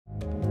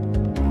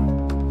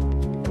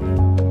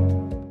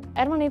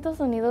Hermanitos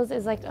Unidos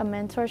is like a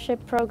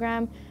mentorship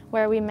program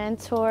where we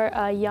mentor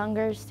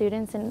younger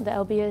students in the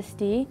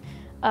LBUSD,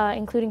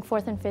 including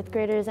 4th and 5th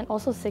graders and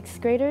also 6th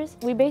graders.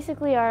 We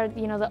basically are,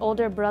 the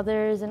older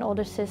brothers and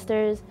older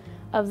sisters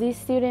of these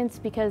students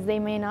because they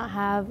may not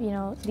have,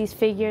 these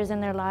figures in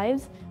their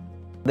lives.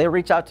 They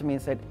reached out to me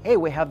and said, hey,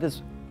 we have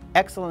this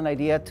excellent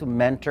idea to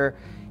mentor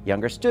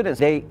younger students.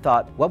 They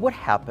thought, what would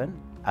happen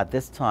at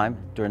this time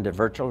during the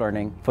virtual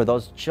learning for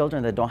those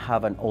children that don't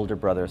have an older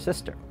brother or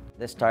sister?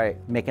 They started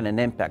making an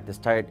impact. They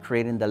started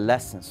creating the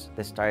lessons.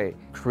 They started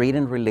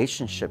creating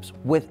relationships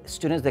with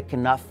students that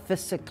cannot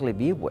physically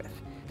be with.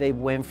 They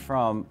went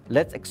from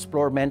let's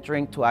explore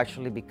mentoring to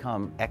actually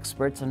become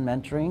experts in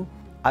mentoring.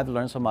 I've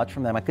learned so much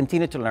from them. I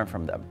continue to learn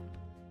from them.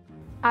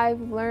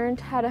 I've learned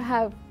how to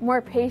have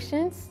more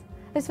patience,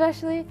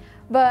 especially,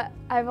 but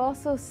I've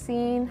also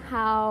seen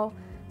how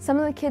some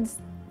of the kids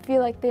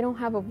feel like they don't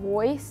have a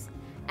voice,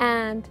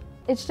 and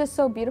it's just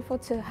so beautiful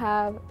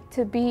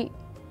to be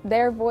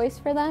their voice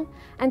for them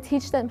and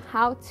teach them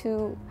how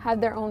to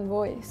have their own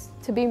voice,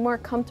 to be more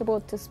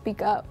comfortable to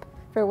speak up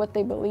for what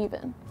they believe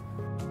in.